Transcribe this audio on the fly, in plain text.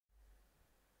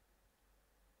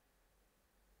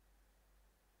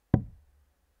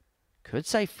Could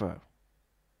say throw.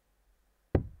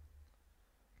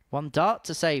 One dart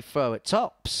to say throw at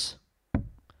tops.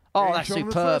 Oh, that's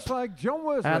superb.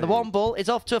 And the one ball is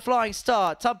off to a flying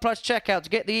start. Tub price checkout to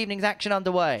get the evening's action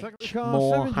underway.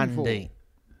 More handy.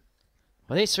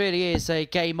 Well, this really is a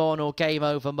game on or game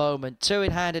over moment. 2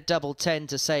 in hand at double 10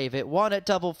 to save it. 1 at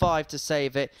double 5 to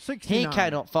save it. 69. He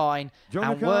cannot find.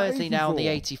 And Worsley now on the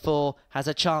 84 has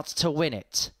a chance to win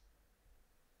it.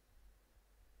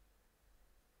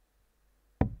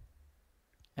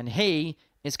 And he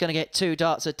is going to get 2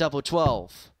 darts at double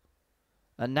 12.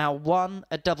 And now 1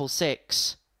 at double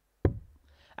 6.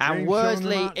 And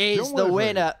Worsley is the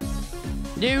winner.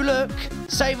 New look,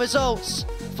 same results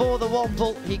for the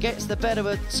Womble. He gets the better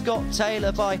of Scott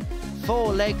Taylor by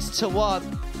 4 legs to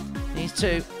 1. These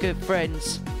two good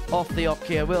friends off the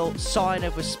Okia. Real sign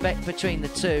of respect between the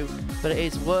two. But it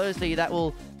is Worsley that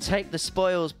will take the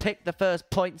spoils, pick the first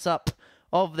points up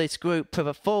of this group with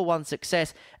a 4-1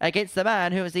 success against the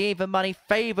man who was the even money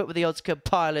favourite with the odds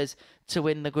compilers to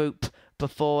win the group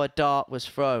before a dart was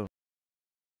thrown.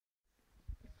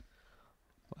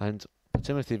 And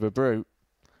Timothy Verbrew,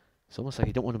 it's almost like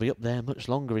he don't want to be up there much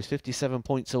longer. He's 57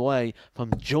 points away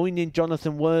from joining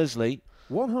Jonathan Worsley.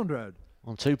 100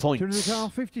 on 2 points.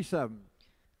 57.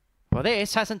 Well,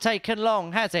 this hasn't taken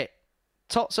long, has it?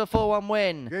 Tops a 4-1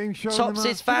 win. Tops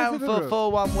is found for a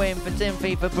 4-1 win for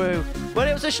Timothy Verbrew. Well,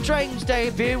 it was a strange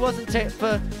debut, wasn't it,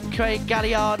 for Craig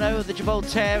Galliano, the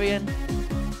Gibraltarian.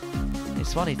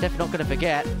 This one he's definitely not going to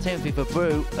forget. Timothy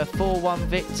Verbrew, a 4-1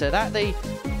 victor. That the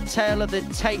tail of the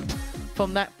tape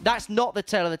from that. That's not the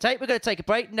tail of the tape. We're going to take a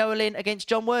break. NOA-LYNN against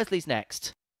John Worsley's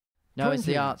next. No is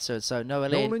the answer. So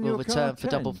NOA-LYNN will return for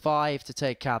double 5 to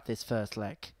take out this first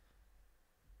leg.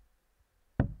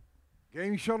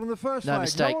 Game shot on the first no leg.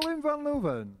 Mistake. NOA-LYNN van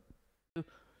Leuven.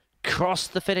 Cross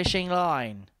the finishing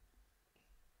line.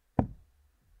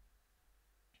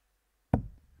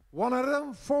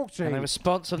 140. And the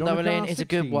response of NOA-LYNN is a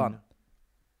good one.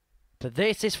 But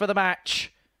this is for the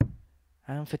match.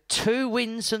 And for 2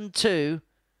 wins and 2.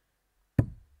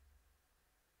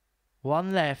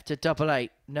 1 left at double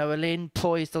 8. NOA-LYNN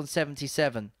poised on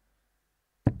 77.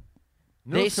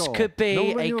 This could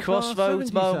be a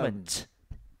crossroads moment.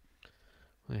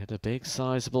 They had a big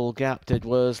sizable gap, did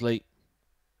Worsley.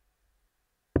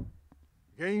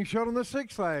 Game shot on the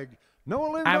 6th leg.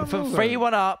 NOA-LYNN and from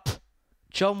 3-1 up,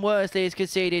 John Worsley has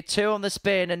conceded 2 on the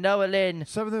spin, and NOA-LYNN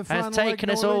has taken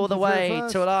us all the way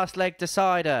to a last leg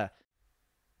decider.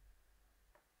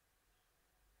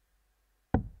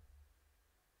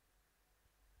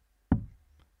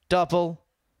 Double,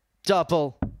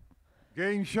 double. For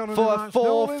a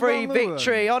 4-3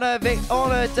 victory on her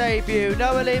debut.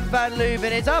 NOA-LYNN van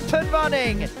Leuven is up and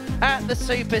running at the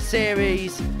Super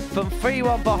Series. From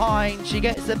 3-1 behind, she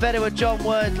gets the better of John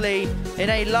Worsley in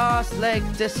a last leg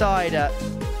decider.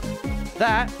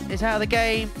 That is how the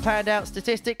game panned out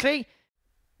statistically.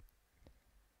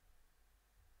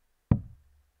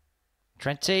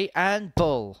 Trenti and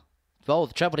Bull. Oh,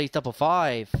 the treble is double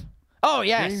 5. Oh,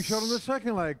 yes. Game shot on the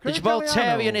 2nd leg. The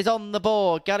Gibraltarian is on the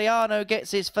board. Galliano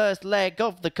gets his first leg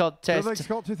of the contest.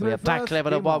 We are back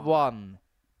level at 1-1.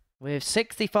 With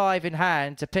 65 in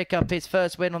hand to pick up his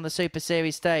first win on the Super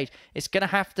Series stage. It's going to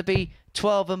have to be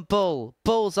 12 and Bull.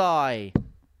 Bullseye.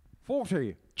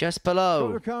 40. Just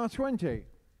below. 20.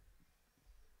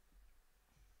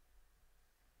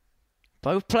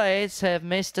 Both players have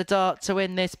missed a dart to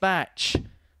win this match.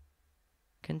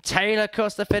 Can Taylor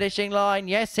cross the finishing line?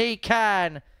 Yes, he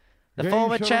can. The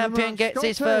former champion gets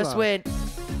his first win.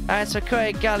 As for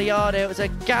Craig Galliano, it was a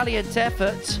gallant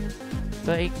effort,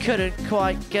 but he couldn't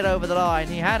quite get over the line.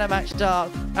 He had a match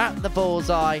dart at the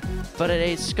bullseye, but it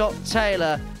is Scott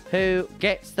Taylor who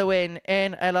gets the win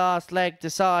in a last leg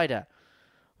decider.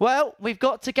 Well, we've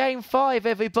got to game 5,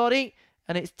 everybody,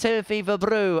 and it's Timothy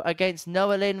Verbrew against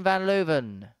NOA-LYNN van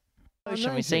Leuven. What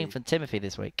have we seen from Timothy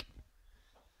this week?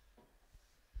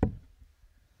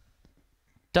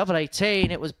 Double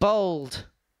 18, it was bold.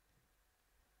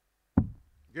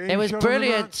 It was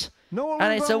brilliant.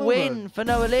 And it's a win for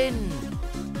NOA-LYNN.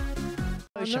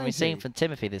 What have we seen from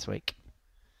Timothy this week?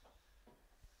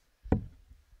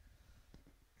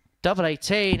 Double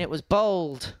 18, it was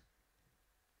bold.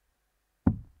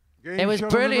 It was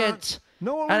brilliant.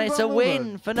 And it's a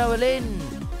win for NOA-LYNN.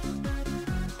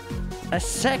 A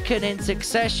second in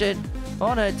succession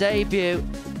on her debut.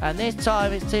 And this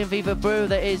time it's Timothy Verbrew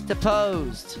that is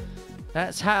deposed.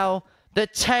 That's how the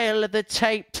tail of the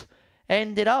tape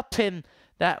ended up in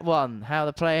that one. How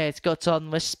the players got on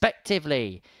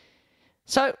respectively.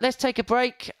 So let's take a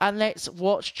break and let's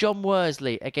watch John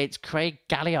Worsley against Craig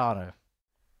Galliano.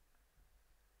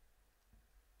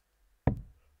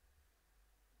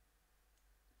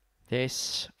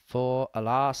 This for a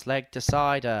last leg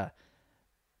decider.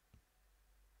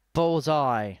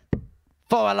 Bullseye.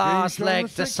 For a last leg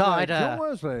decider. John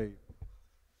Worsley.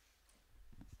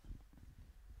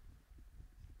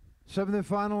 7th and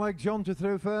final leg, John to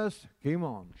throw first. Game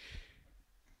on.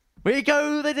 We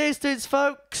go the distance,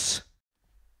 folks.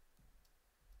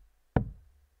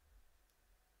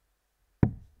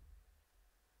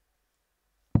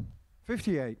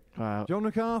 $58. Wow. John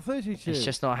McCarr, 32. It's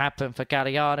just not happened for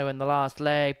Galliano in the last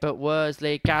leg, but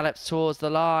Worsley gallops towards the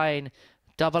line.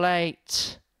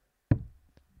 88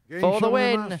 for the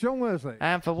win. John Worsley.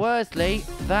 And for Worsley,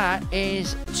 that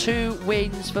is 2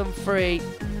 wins from 3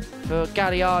 for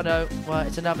Galliano. Well,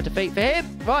 it's another defeat for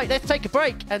him. Right, let's take a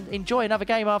break and enjoy another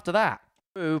game after that.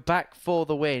 Back for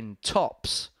the win.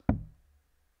 Tops.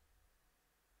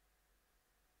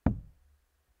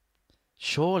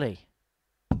 Surely.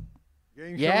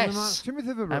 Yes,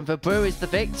 and Verbrew is the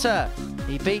victor.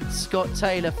 He beats Scott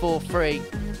Taylor 4-3.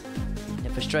 The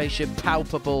frustration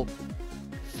palpable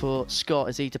for Scott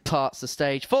as he departs the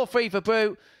stage. 4-3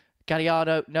 Verbrew.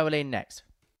 Galliano, NOA-LYNN next.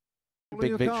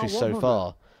 Big victory so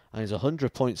far, and he's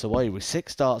 100 points away with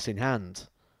 6 starts in hand.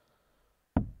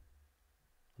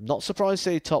 Not surprised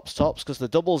to see tops because the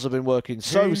doubles have been working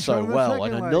so well,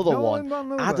 and another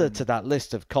one added to that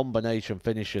list of combination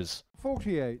finishers.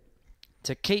 48.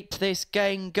 To keep this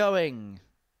game going.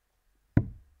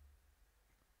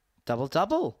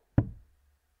 Double.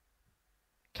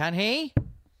 Can he?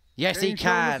 Yes, he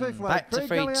can. Back to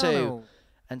 3-2.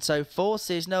 And so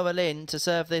forces NOA-LYNN to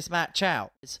serve this match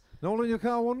out. Nolan, your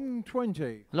car 120.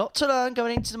 A lot to learn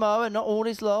going into tomorrow, and not all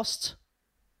is lost.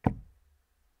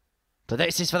 But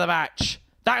this is for the match.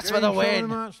 That's for the win.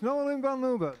 Nolan Van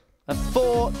Leuven. A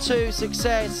 4-2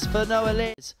 success for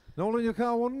NOA-LYNN. Nolan, your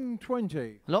car 120.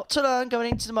 A lot to learn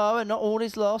going into tomorrow, and not all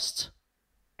is lost.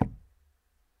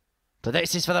 But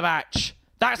this is for the match.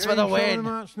 That's for the win.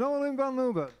 Nolan Van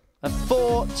Leuven. A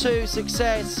 4-2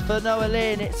 success for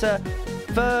NOA-LYNN. It's a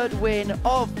 3rd win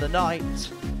of the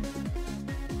night.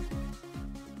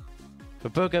 For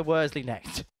Booger Worsley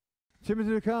next.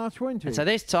 Timothy the car 20. And so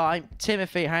this time,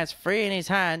 Timothy has 3 in his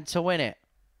hand to win it.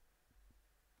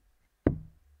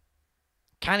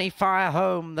 Can he fire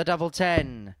home the double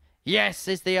 10? Yes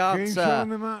is the answer.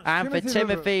 And for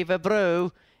Timothy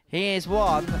Verbrew, he is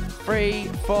 3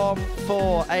 from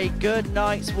 4. A good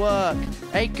night's work.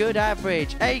 A good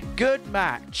average. A good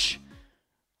match.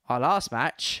 Our last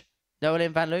match,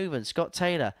 NOA-LYNN Van Leuven, Scott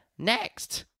Taylor.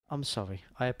 Next. I'm sorry.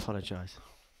 I apologise.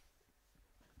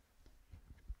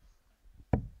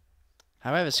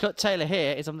 However, Scott Taylor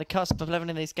here is on the cusp of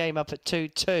levelling this game up at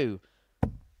 2-2.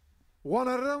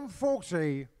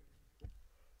 140.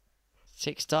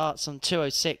 6 starts on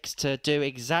 206 to do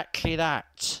exactly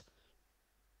that.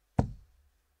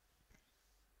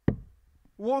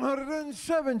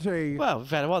 170. Well, we've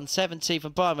had a 170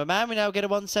 from Brian McMahon. We now get a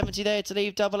 170 there to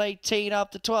leave double 18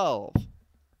 after 12.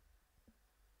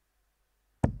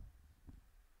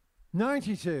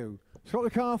 92. Scott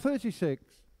the car 36.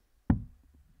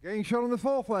 Getting shot on the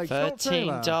 4th leg.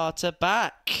 13 data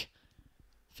back.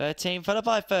 13 followed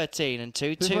by 13 and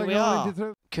 2-2 we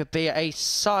are. Could be a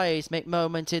seismic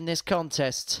moment in this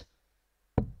contest.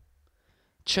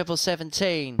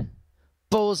 17.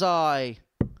 Bullseye.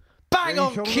 Bang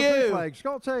on cue.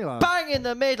 Scott Taylor. Bang in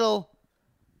the middle.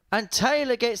 And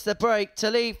Taylor gets the break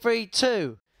to leave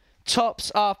 3-2.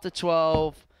 Tops after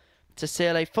 12 to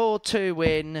seal a 4-2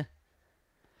 win.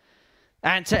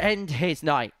 And to end his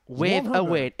night with a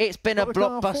win. It's been a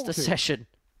blockbuster session.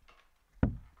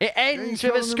 It ends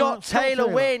with a Scott Taylor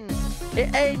win.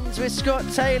 It ends with Scott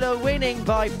Taylor winning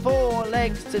by 4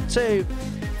 legs to 2.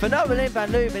 For NOA-LYNN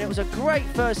Van Leuven, it was a great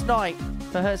first night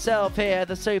for herself here at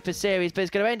the Super Series, but it's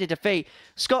going to end in defeat.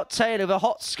 Scott Taylor with a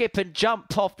hot skip and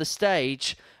jump off the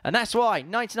stage. And that's why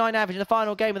 99 average in the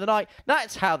final game of the night.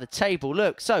 That's how the table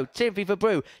looks. So Timothy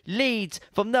Verbrew leads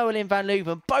from NOA-LYNN Van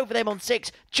Leuven. Both of them on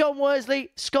 6. John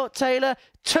Worsley, Scott Taylor,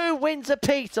 2 wins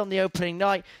apiece on the opening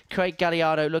night. Craig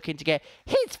Galliano looking to get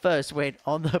his first win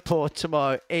on the board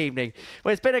tomorrow evening.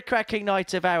 Well, it's been a cracking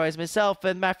night of arrows. Myself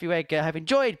and Matthew Edgar have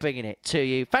enjoyed bringing it to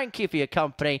you. Thank you for your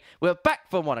company. We're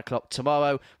back from 1 o'clock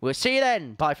tomorrow. We'll see you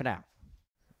then. Bye for now.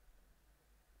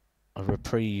 A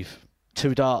reprieve.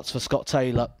 2 darts for Scott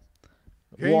Taylor.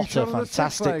 What a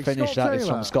fantastic finish that is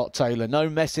from Scott Taylor. No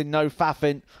messing, no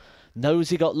faffing. Knows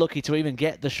he got lucky to even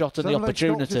get the shot and the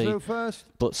opportunity.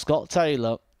 But Scott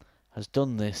Taylor has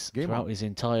done this throughout his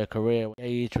entire career.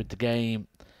 Engaged with the game.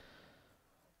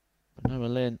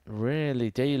 NOA-LYNN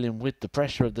really dealing with the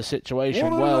pressure of the situation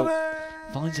well.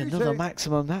 Finds another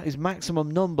maximum. That is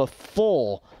maximum number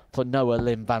 4 for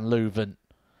NOA-LYNN Van Leuven.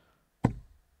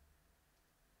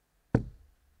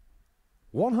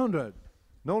 100.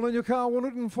 NOA-LYNN your car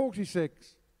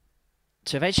 146.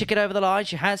 To eventually get over the line,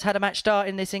 she has had a match start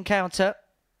in this encounter.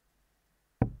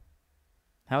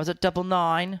 That was at double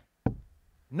 9.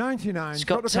 99.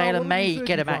 Scott Taylor may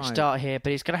get a match start here,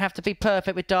 but he's going to have to be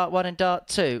perfect with dart 1 and dart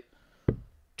 2.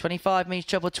 25 means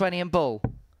treble 20 and bull.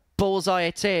 Bullseye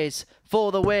it is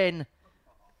for the win.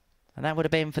 And that would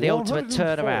have been for the ultimate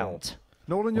turnaround.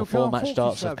 Well, 4 match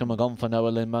starts have come and gone for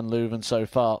NOA-LYNN van Leuven so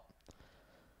far.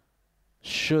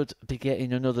 Should be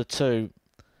getting another 2.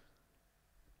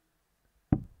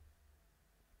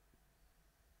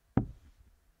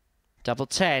 Double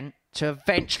 10 to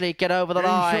eventually get over the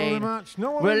line.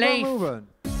 Relief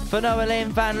for NOA-LYNN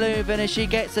van Leuven as she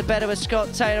gets the better of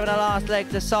Scott Taylor in her last leg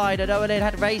decider. NOA-LYNN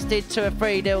had raced into a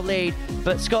 3-0 lead,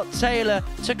 but Scott Taylor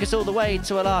took us all the way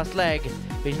to her last leg.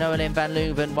 With NOA-LYNN van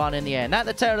Leuven won in the end. At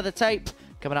the tail of the tape,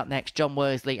 coming up next, John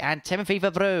Worsley and Timothy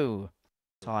Verbrew.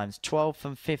 Times 12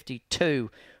 from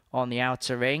 52 on the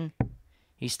outer ring.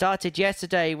 He started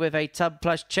yesterday with a ton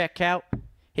plus checkout.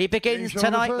 He begins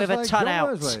tonight with a ton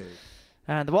out.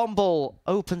 And the 1 ball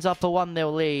opens up a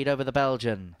 1-0 lead over the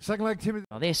Belgian.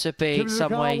 Well, this would be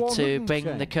some way to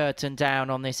bring the curtain down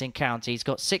on this encounter. He's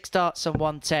got 6 darts and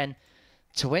 110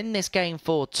 to win this game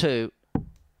 4-2. And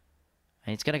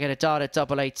he's going to get a dart at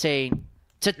double 18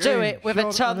 to do it with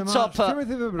a ton topper.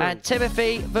 And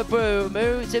Timothy Verbrew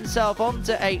moves himself on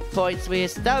to 8 points. He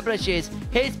establishes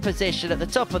his position at the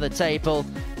top of the table,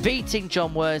 beating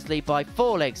John Worsley by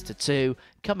 4 legs to 2.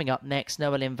 Coming up next,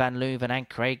 NOA-LYNN van Leuven and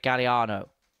Craig Galliano.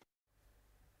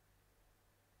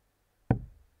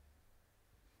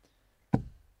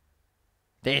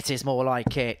 This is more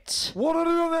like it.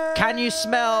 Can you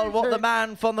smell what the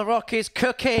man from the Rock is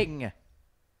cooking?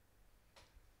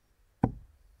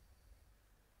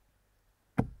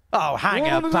 Oh, hang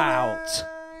about.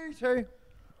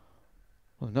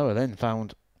 Well, NOA-LYNN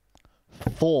found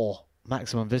 4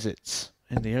 maximum visits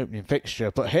in the opening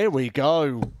fixture, but here we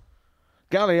go.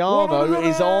 Galliano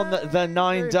is on the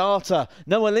 9 darter.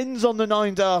 NOA-LYNN's on the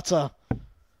 9 darter.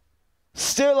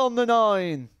 Still on the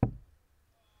 9.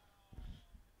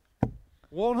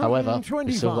 However,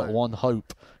 we've still got 1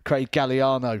 hope. Craig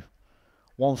Galliano,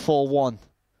 141.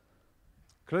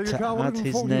 To add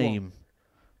his name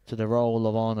to the roll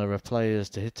of honour of players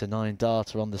to hit a 9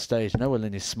 darter on the stage.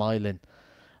 NOA-LYNN is smiling.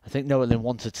 I think NOA-LYNN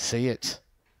wanted to see it.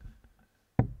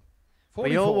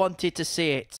 We all wanted to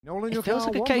see it. It feels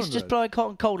like a case just blowing hot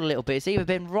and cold a little bit. It's either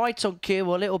been right on cue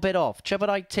or a little bit off. Treble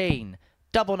 19,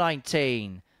 double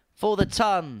 19 for the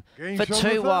ton for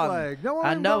 2-1.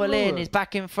 And NOA-LYNN is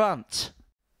back in front.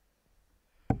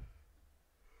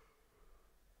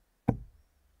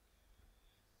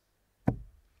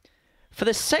 For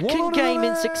the second game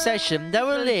in succession,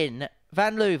 NOA-LYNN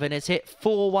van Leuven has hit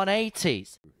 4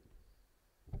 180s.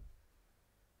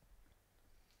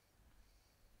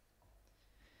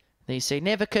 The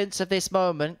significance of this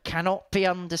moment cannot be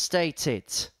understated.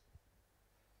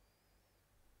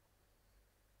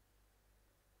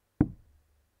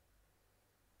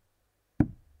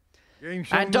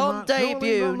 And on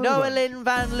debut, NOA-LYNN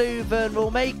van Leuven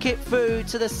will make it through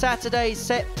to the Saturday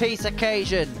set-piece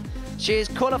occasion. She is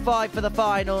qualified for the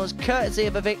finals, courtesy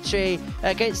of a victory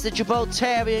against the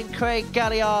Gibraltarian Craig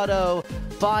Galliano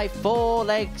by 4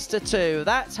 legs to 2.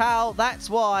 That's how, that's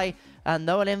why, and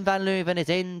NOA-LYNN van Leuven is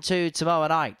into tomorrow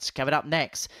night. Coming up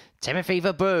next, Timothy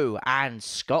Verbrew and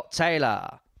Scott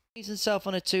Taylor. He's himself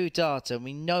on a 2 darter, and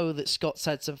we know that Scott's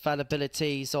had some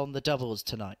fallibilities on the doubles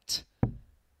tonight.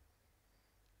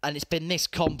 And it's been this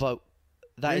combo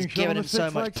that has given him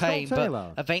so much pain,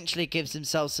 but eventually gives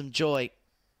himself some joy.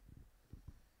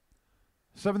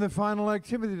 7th final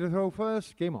activity to throw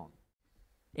first. Game on.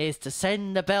 Is to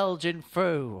send the Belgian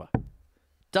through.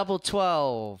 Double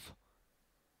 12.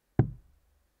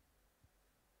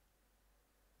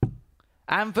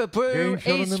 And Verbrew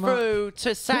is through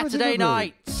to Saturday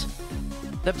night.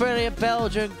 The brilliant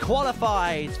Belgian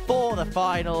qualifies for the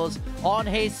finals on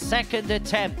his 2nd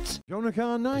attempt.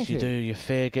 As you do, you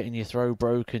fear getting your throw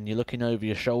broken. You're looking over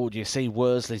your shoulder. You see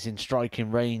Worsley's in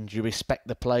striking range. You respect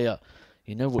the player.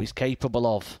 You know what he's capable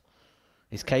of.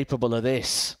 He's capable of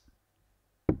this.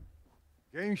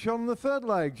 Game shot on the 3rd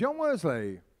leg. John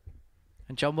Worsley.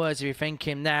 And John Worsley, we think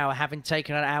him now, having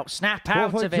taken it out. Snap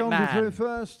out of it, man.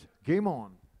 First. Game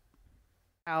on.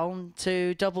 Down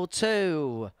to double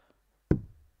 2.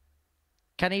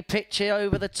 Can he pitch it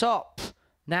over the top?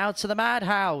 Now to the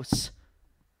madhouse.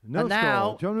 And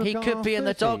now he could be in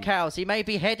the doghouse. He may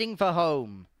be heading for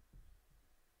home.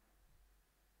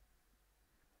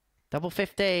 Double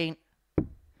 15.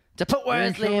 To put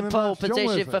Worsley in pole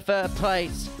position for 3rd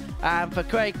place. And for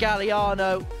Craig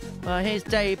Galliano, his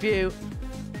debut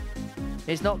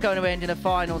is not going to end in a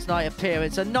finals night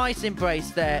appearance. A nice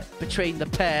embrace there between the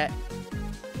pair.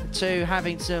 The two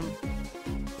having some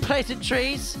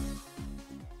pleasantries.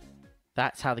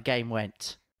 That's how the game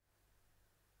went.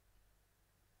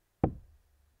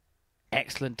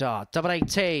 Excellent dart. Double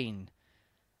 18.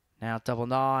 Now double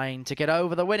 9 to get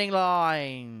over the winning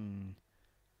line.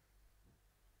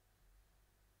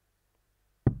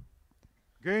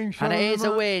 And it is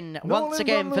a win once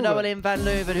again for NOA-LYNN van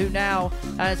Leuven, who now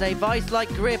has a vice-like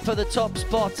grip of the top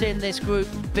spot in this Group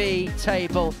B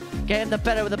table. Getting the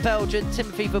better of the Belgian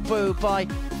Timothy Verbrew by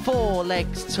 4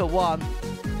 legs to 1.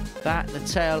 That the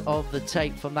tail of the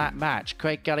tape from that match.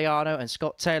 Craig Galliano and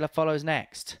Scott Taylor follows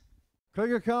next.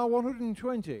 Craig Car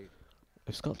 120.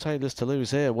 If Scott Taylor's to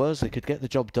lose here, Worsley could get the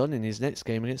job done in his next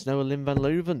game against NOA-LYNN van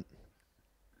Leuven.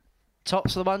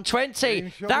 Tops of the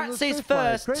 120. That's his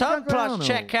first Ton Plus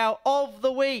checkout of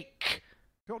the week.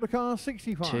 Got the car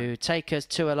 65. To take us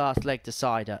to a last leg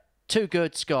decider. Too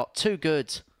good, Scott. Too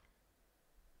good.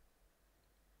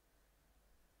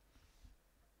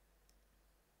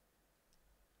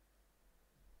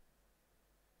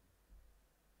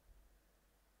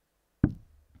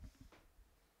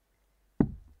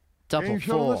 Double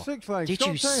 4. Did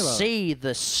you see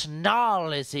the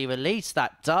snarl as he released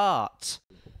that dart?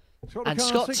 And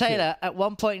Scott Taylor, at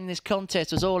one point in this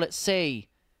contest, was all at sea.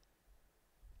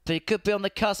 But he could be on the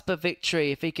cusp of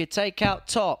victory if he could take out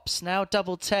tops. Now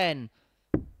double 10.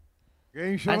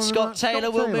 And Scott Taylor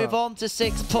will move on to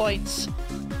 6 points.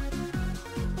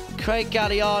 Craig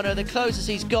Galliano, the closest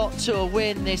he's got to a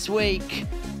win this week.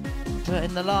 But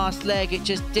in the last leg, it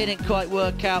just didn't quite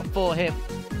work out for him.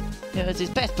 It was his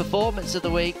best performance of the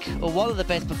week, or one of the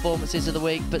best performances of the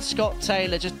week. But Scott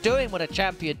Taylor just doing what a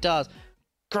champion does.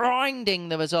 Grinding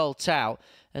the result out.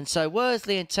 And so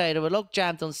Worsley and Taylor were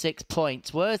log-jammed on 6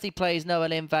 points. Worsley plays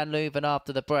NOA-LYNN van Leuven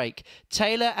after the break.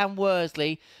 Taylor and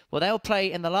Worsley, well, they'll play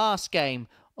in the last game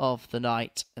of the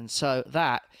night. And so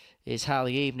that is how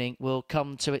the evening will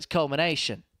come to its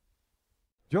culmination.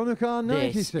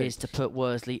 This is to put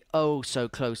Worsley oh so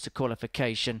close to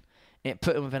qualification. It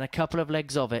put him within a couple of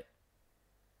legs of it.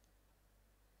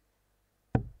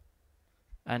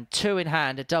 And 2 in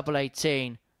hand, a double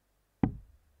 18.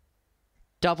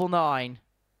 Double 9.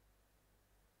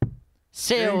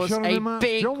 Seals a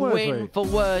big win for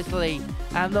Worsley.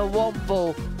 And the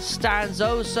Womble stands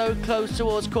oh so close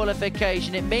towards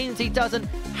qualification. It means he doesn't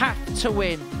have to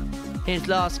win his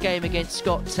last game against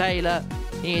Scott Taylor.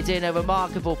 He is in a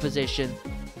remarkable position.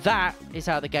 That is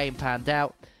how the game panned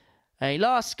out. A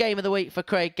last game of the week for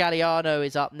Craig Galliano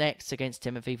is up next against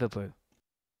Timothy Verbrew.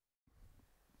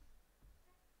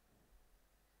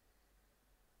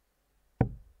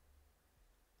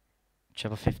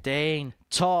 Treble 15.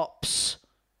 Tops.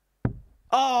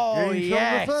 Oh,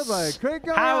 yes.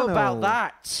 How about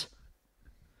that?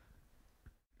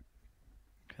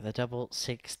 The double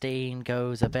 16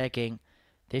 goes a-begging.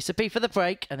 This would be for the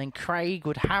break, and then Craig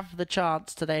would have the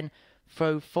chance to then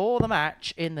throw for the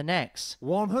match in the next.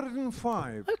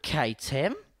 105. Okay,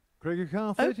 Tim. Craig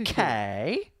Car 32.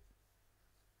 Okay.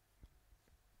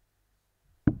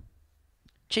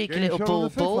 Cheeky little ball.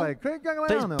 But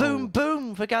it's boom,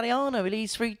 boom for Galliano. He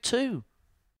leads 3-2.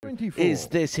 Is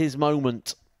this his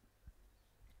moment?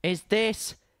 Is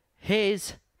this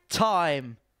his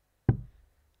time?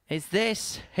 Is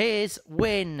this his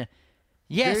win?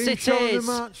 Yes, it is.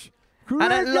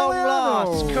 And at long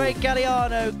last, Craig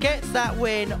Galliano gets that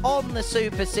win on the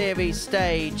Super Series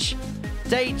stage.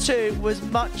 Day 2 was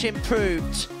much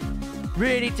improved.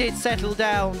 Really did settle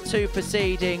down 2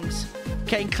 proceedings.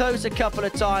 Came close a couple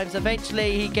of times.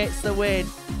 Eventually, he gets the win.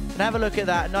 And have a look at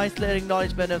that. Nice little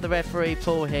acknowledgement of the referee,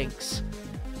 Paul Hinks.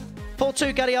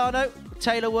 4-2 Galliano.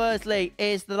 Taylor Worsley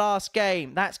is the last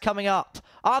game. That's coming up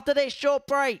after this short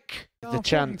break. The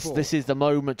chance. This is the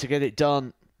moment to get it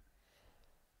done.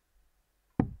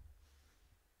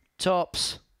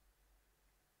 Tops.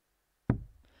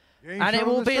 And it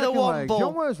will be the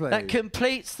Womble that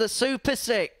completes the Super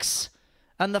 6.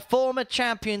 And the former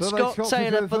champion, Scott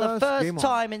Taylor, for the first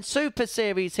time in Super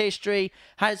Series history,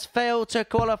 has failed to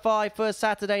qualify for a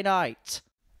Saturday night.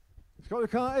 Scott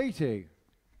Car 80.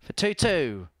 For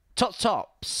 2-2.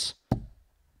 Tops.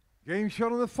 Game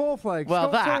shot on the 4th leg. Well,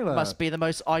 Scott that Taylor must be the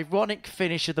most ironic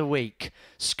finish of the week.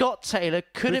 Scott Taylor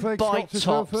couldn't bite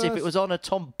tops if it was on a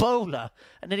tombola,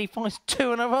 and then he finds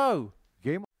 2 in a row.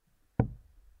 Game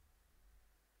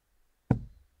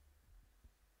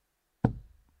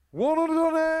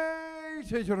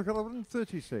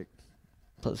 136.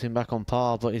 Puts him back on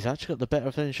par, but he's actually got the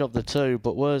better finish of the 2.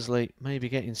 But Worsley maybe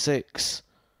getting 6.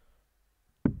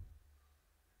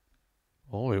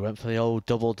 Oh, he went for the old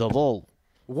double-double.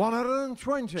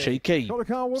 120. Cheeky. Shot the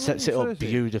car, Sets it up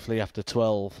 130. beautifully after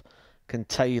 12. Can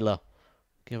Taylor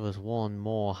give us one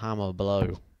more hammer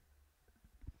blow?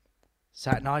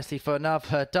 Sat nicely for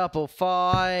another double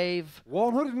 5.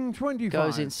 125.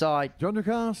 Goes inside. John the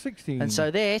car, 16. And so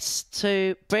this,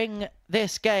 to bring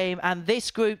this game and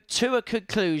this group to a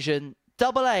conclusion,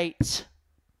 double 8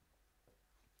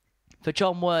 for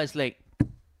John Worsley.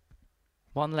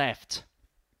 One left.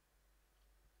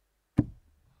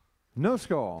 No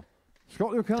score.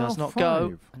 Scott Lucar, Does not 5.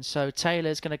 go. And so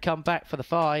Taylor's going to come back for the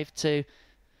 5 to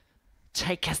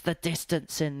take us the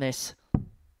distance in this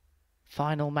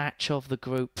final match of the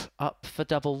group. Up for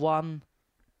double 1.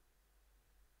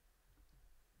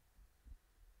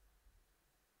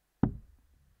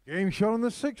 Game shot on the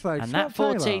 6th leg. And Scott that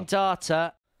 14 Taylor.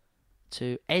 darter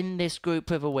to end this group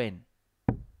with a win.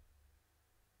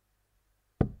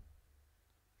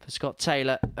 For Scott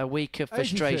Taylor, a week of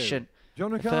frustration.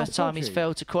 John The first time he's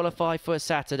failed to qualify for a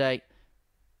Saturday.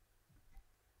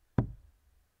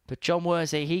 But John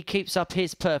Worsley, he keeps up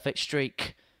his perfect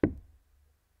streak.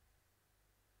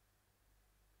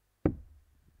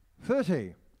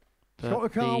 30. Scott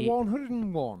Lucar,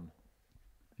 101.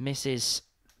 Misses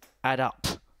add up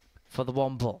for the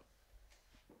Womble.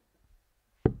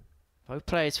 Both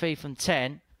players 3 from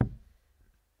 10.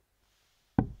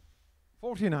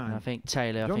 49. And I think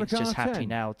Taylor, John is just Lucar, happy 10.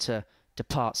 now to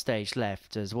depart stage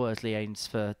left as Worsley aims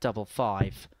for double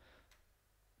 5.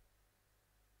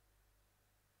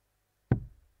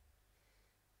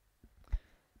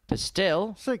 But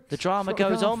still, 6. the drama Scott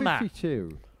goes Lucar, on, Matt.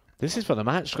 52. This is for the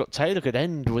match. Scott Taylor could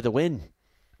end with a win.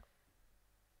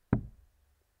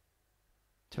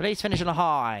 To at least finish on a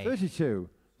high. 32.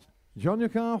 John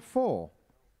Lucar, 4.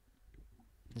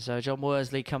 So John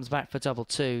Worsley comes back for double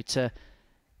 2 to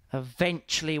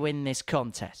eventually win this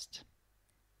contest.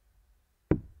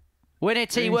 Win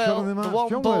it he Getting shot will. on the The match, one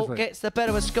John ball Worsley. gets the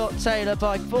better of Scott Taylor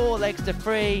by 4 legs to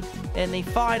 3 in the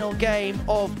final game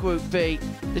of Group B.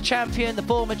 The champion, the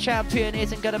former champion,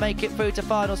 isn't going to make it through to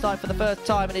finals night for the first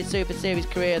time in his Super Series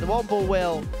career. The one ball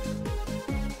will.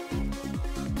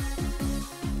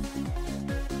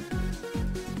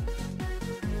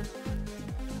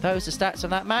 Those are stats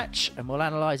of that match, and we'll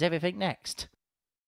analyse everything next.